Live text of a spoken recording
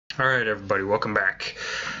Alright everybody, welcome back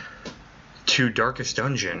to Darkest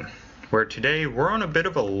Dungeon, where today we're on a bit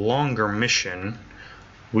of a longer mission.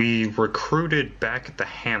 We recruited back at the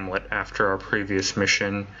Hamlet after our previous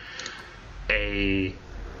mission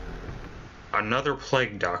another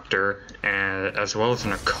plague doctor, as well as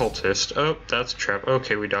an occultist. Oh, that's a trap.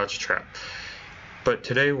 Okay, we dodged a trap. But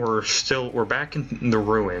today we're back in the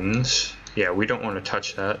ruins. Yeah, we don't want to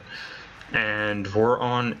touch that. And we're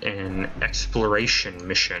on an exploration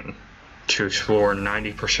mission to explore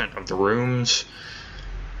 90% of the rooms.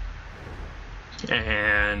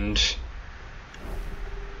 And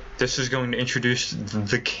this is going to introduce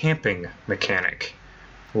the camping mechanic,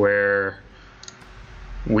 where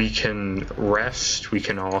we can rest, we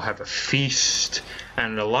can all have a feast,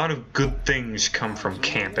 and a lot of good things come from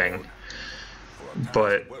camping.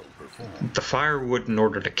 But the firewood in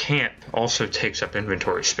order to camp also takes up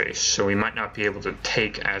inventory space, so we might not be able to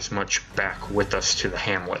take as much back with us to the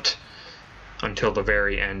Hamlet until the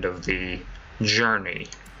very end of the journey.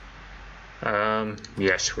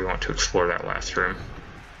 Yes, we want to explore that last room.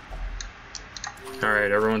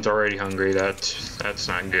 Alright, everyone's already hungry. That's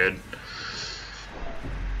not good.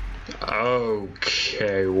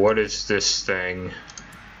 Okay, what is this thing?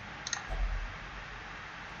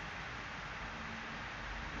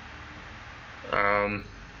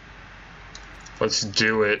 Let's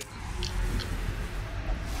do it.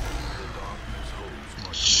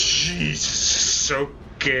 Jesus,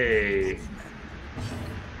 okay.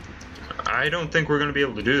 I don't think we're gonna be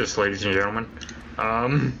able to do this, ladies and gentlemen.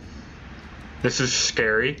 This is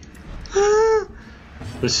scary.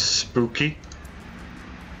 This is spooky.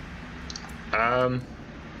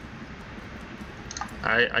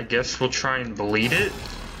 I guess we'll try and bleed it.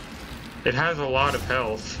 It has a lot of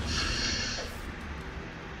health.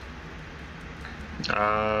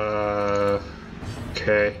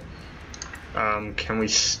 Okay. Can we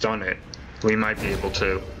stun it? We might be able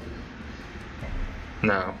to.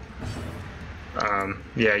 No.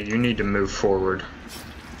 Yeah, you need to move forward.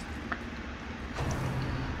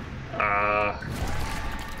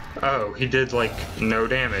 Oh, he did, like, no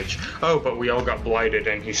damage. Oh, but we all got blighted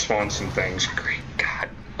and he spawned some things. Great God.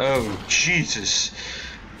 Oh, Jesus.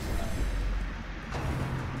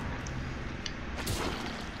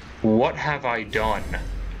 What have I done?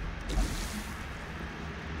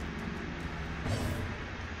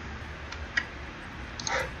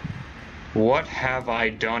 What have I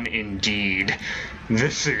done indeed?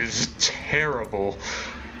 This is terrible.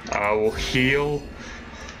 We'll heal.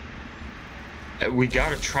 We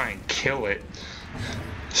gotta try and kill it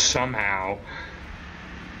somehow.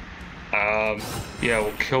 Yeah,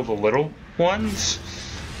 we'll kill the little ones?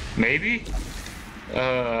 Maybe?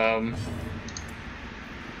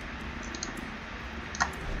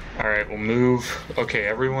 Alright, we'll move. Okay,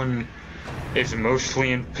 everyone is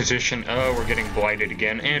mostly in position. Oh, we're getting blighted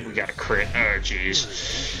again, and we got a crit. Oh,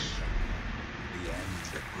 jeez.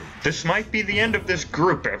 This might be the end of this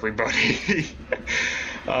group, everybody.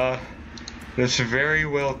 This very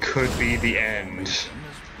well could be the end.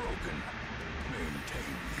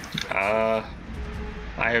 I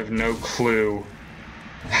have no clue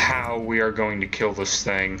how we are going to kill this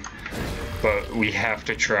thing, but we have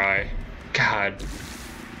to try. God.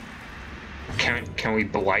 Can we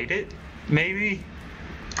blight it? Maybe?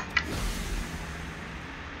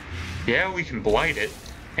 Yeah, we can blight it.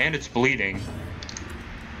 And it's bleeding.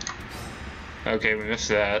 Okay, we missed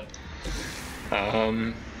that.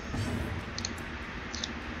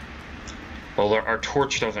 Well, our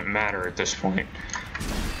torch doesn't matter at this point.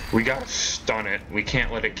 We gotta stun it. We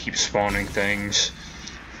can't let it keep spawning things.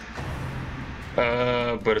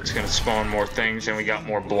 But it's gonna spawn more things and we got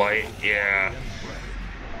more blight. Yeah.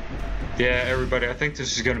 Yeah, everybody, I think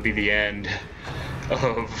this is gonna be the end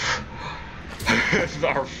of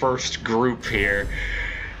our first group here.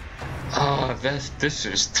 Oh, this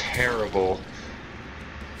is terrible.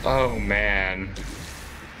 Oh, man.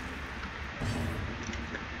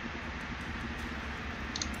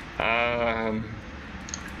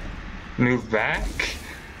 Move back?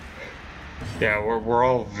 Yeah, we're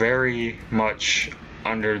all very much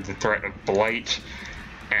under the threat of blight,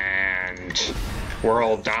 and we're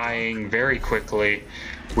all dying very quickly.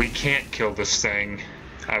 We can't kill this thing.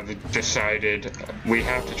 I've decided we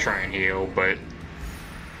have to try and heal, but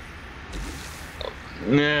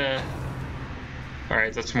nah.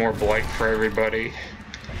 Alright, that's more blight for everybody.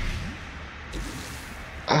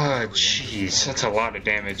 Ah, jeez, that's a lot of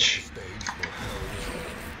damage.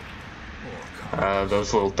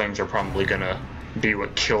 Those little things are probably gonna be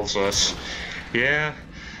what kills us. Yeah,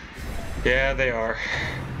 they are.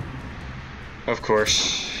 Of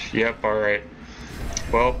course. Yep, alright.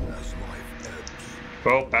 Well,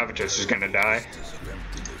 Well, Bavitus is gonna die.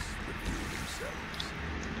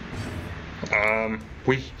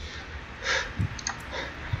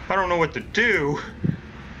 I don't know what to do.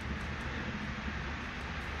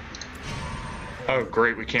 Oh,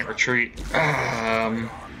 great, we can't retreat.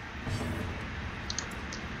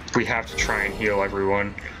 We have to try and heal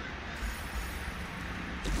everyone.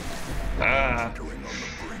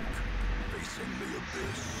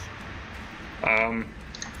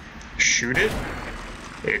 Shoot it?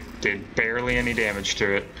 It did barely any damage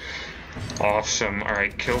to it. Awesome.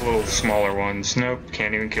 Alright, kill the little smaller ones. Nope,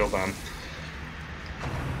 can't even kill them.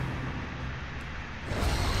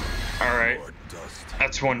 Alright,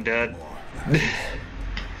 that's one dead.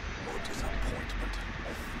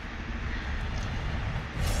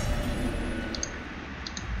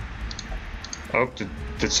 Oh,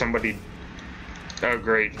 did somebody... Oh,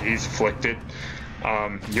 great, he's afflicted.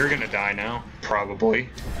 You're gonna die now, probably.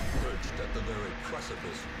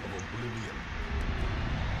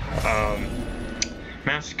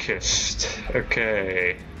 Masochist.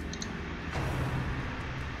 Okay.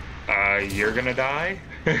 You're gonna die?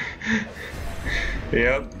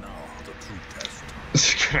 Yep.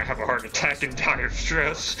 He's gonna have a heart attack and die of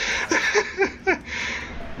stress.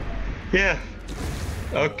 Yeah.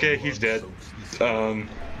 Okay, he's dead.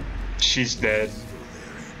 She's dead.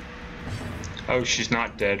 Oh, she's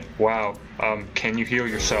not dead. Wow. Can you heal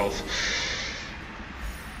yourself?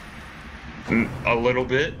 A little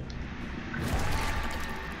bit?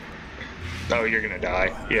 Oh, you're gonna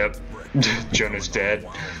die. Yep. Jonah's dead.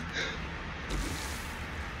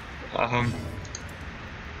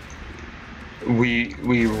 We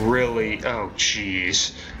really... Oh,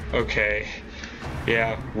 jeez. Okay.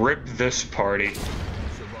 Yeah, rip this party.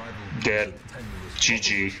 Dead.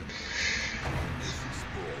 GG.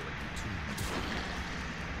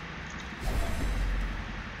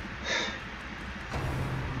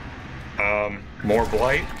 More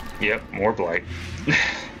blight? Yep, more blight.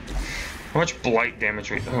 How much blight damage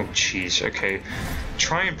rate? Oh, jeez. Okay.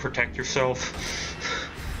 Try and protect yourself.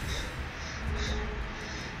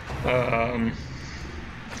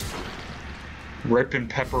 Ripping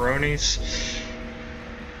pepperonis.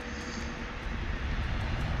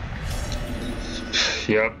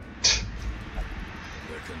 Yep.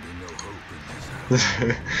 There can be no hope in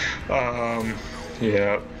this.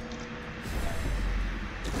 Yep.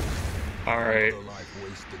 Alright.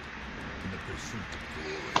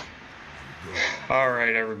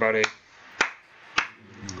 Alright, everybody.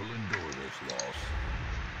 You will endure this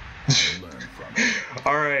loss. Learn from it.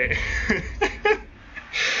 Alright.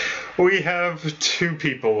 We have 2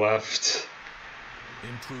 people left.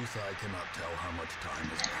 In truth, I cannot tell how much time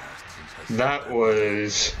has passed since I That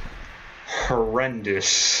was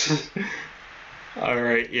horrendous.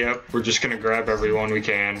 Alright, yep, we're just gonna grab everyone we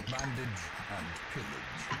can. bandage and pillage.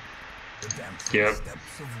 The damp Yep.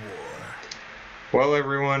 steps of war. Well,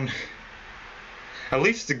 everyone, at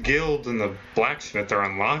least the guild and the blacksmith are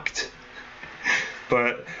unlocked.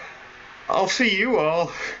 But I'll see you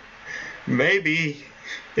all, maybe,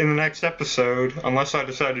 in the next episode, unless I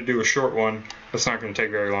decide to do a short one. That's not going to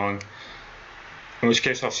take very long. In which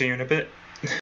case, I'll see you in a bit.